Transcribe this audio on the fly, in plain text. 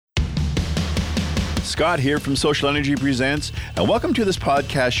Scott here from Social Energy Presents, and welcome to this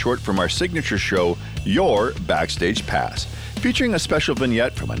podcast short from our signature show, Your Backstage Pass, featuring a special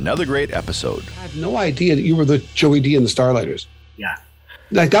vignette from another great episode. I had no idea that you were the Joey D and the Starlighters. Yeah.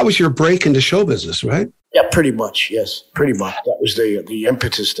 Like, that was your break into show business, right? Yeah, pretty much, yes. Pretty much. That was the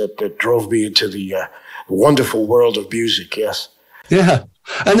impetus that drove me into the wonderful world of music, yes. Yeah.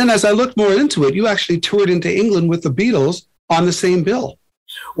 And then as I looked more into it, you actually toured into England with the Beatles on the same bill.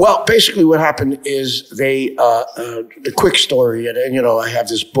 Well, basically what happened is the quick story, and I have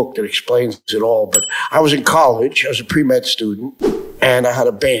this book that explains it all, but I was in college, I was a pre-med student, and I had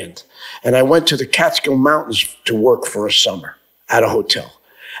a band. And I went to the Catskill Mountains to work for a summer at a hotel.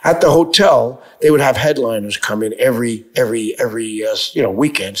 At the hotel, they would have headliners come in every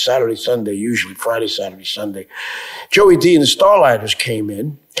weekend, Saturday, Sunday, usually Friday, Saturday, Sunday. Joey D and the Starlighters came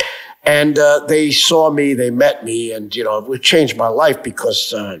in. And they saw me, they met me, and, it changed my life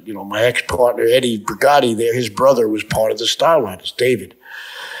because, my ex-partner, Eddie Brigatti there, his brother was part of the Starlighters, David.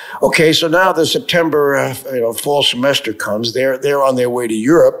 Okay, so now the September, fall semester comes. They're on their way to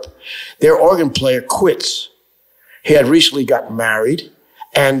Europe. Their organ player quits. He had recently gotten married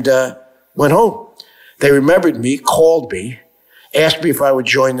and went home. They remembered me, called me, asked me if I would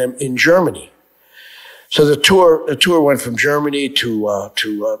join them in Germany. So the tour went from Germany to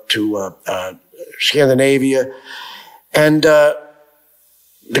Scandinavia, and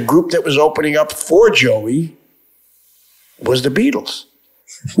the group that was opening up for Joey was the Beatles.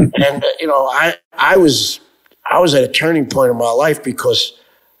 And I was at a turning point in my life because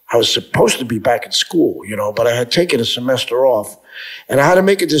I was supposed to be back in school, but I had taken a semester off, and I had to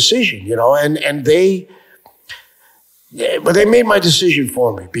make a decision, and they. Yeah, but they made my decision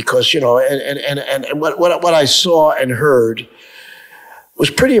for me because, and what I saw and heard was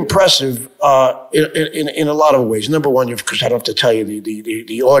pretty impressive in a lot of ways. Number one, because I don't have to tell you,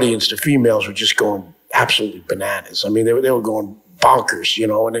 the audience, the females were just going absolutely bananas. I mean, they were going bonkers,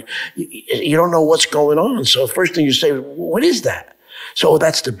 and you don't know what's going on. So the first thing you say, what is that? So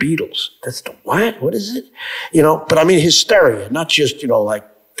that's the Beatles. That's the what? What is it? But I mean hysteria, not just, like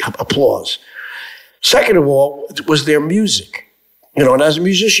applause. Second of all, it was their music. And as a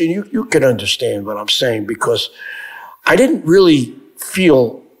musician, you can understand what I'm saying because I didn't really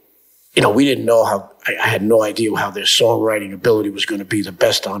feel, we didn't know how, I had no idea how their songwriting ability was going to be the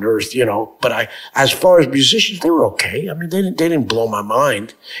best on earth, but as far as musicians, they were okay. I mean, they didn't blow my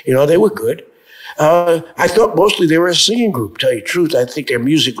mind. They were good. I thought mostly they were a singing group, to tell you the truth. I think their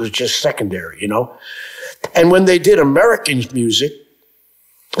music was just secondary, And when they did American music,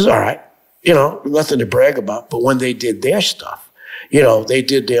 it was all right. Nothing to brag about. But when they did their stuff, they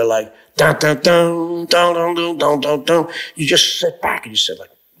did their like, dun, dun, dun, dun, dun, dun, dun, dun, dun. You just sit back and you said like,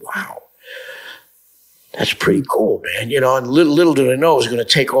 wow, that's pretty cool, man. And little did I know it was going to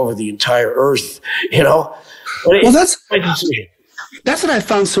take over the entire earth, Well, that's my decision. That's what I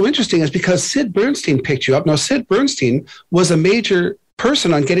found so interesting is because Sid Bernstein picked you up. Now, Sid Bernstein was a major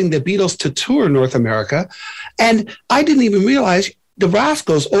person on getting the Beatles to tour North America. And I didn't even realize the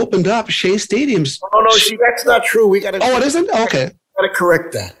Rascals opened up Shea Stadium's. Oh, no, see, that's not true. We got to. Oh, it isn't? Okay. Got to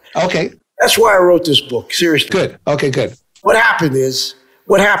correct that. Okay. That's why I wrote this book. Seriously. Good. Okay, good. What happened is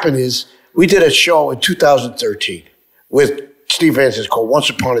we did a show in 2013 with Steve Vance's called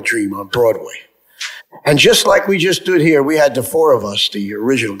Once Upon a Dream on Broadway. And just like we just did here, we had the four of us, the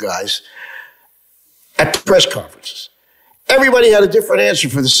original guys, at press conferences. Everybody had a different answer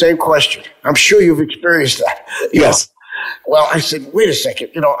for the same question. I'm sure you've experienced that. Yes. Well, I said, wait a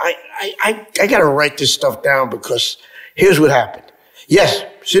second. I got to write this stuff down because here's what happened. Yes,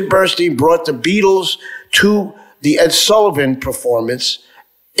 Sid Bernstein brought the Beatles to the Ed Sullivan performance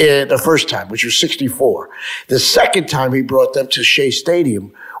the first time, which was 1964. The second time he brought them to Shea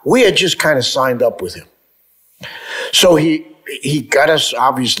Stadium, we had just kind of signed up with him. So he got us,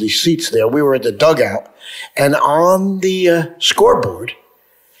 obviously, seats there. We were at the dugout. And on the scoreboard,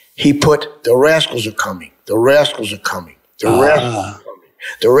 he put, the Rascals are coming. The Rascals are coming. The Rascals are coming.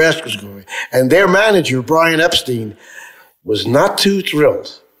 The Rascals are coming. And their manager, Brian Epstein, was not too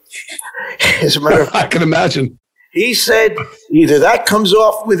thrilled. As a matter of fact, I can imagine. He said either that comes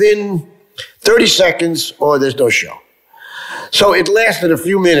off within 30 seconds or there's no show. So it lasted a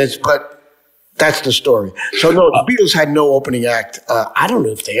few minutes, but that's the story. So no, the Beatles had no opening act. I don't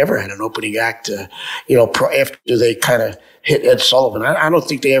know if they ever had an opening act, after they kind of hit Ed Sullivan. I don't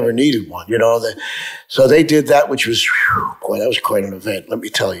think they ever needed one, So they did that, which was, boy, that was quite an event, let me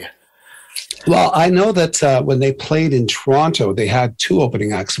tell you. Well, I know that when they played in Toronto, they had two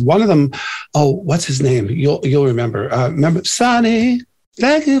opening acts. One of them, what's his name? You'll remember. Remember Sonny?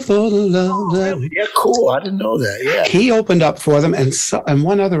 Thank you for the love. Yeah, cool. I didn't know that. Yeah. He opened up for them and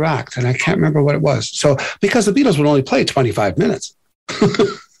one other act, and I can't remember what it was. So, because the Beatles would only play 25 minutes. Yeah,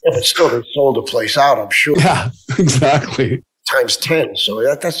 but still, they sold the place out, I'm sure. Yeah, exactly. Times 10. So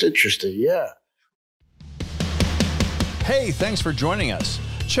that's interesting. Yeah. Hey, thanks for joining us.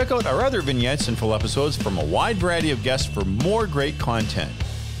 Check out our other vignettes and full episodes from a wide variety of guests for more great content.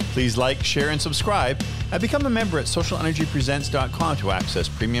 Please like, share, and subscribe, and become a member at socialenergypresents.com to access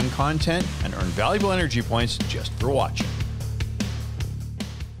premium content and earn valuable energy points just for watching.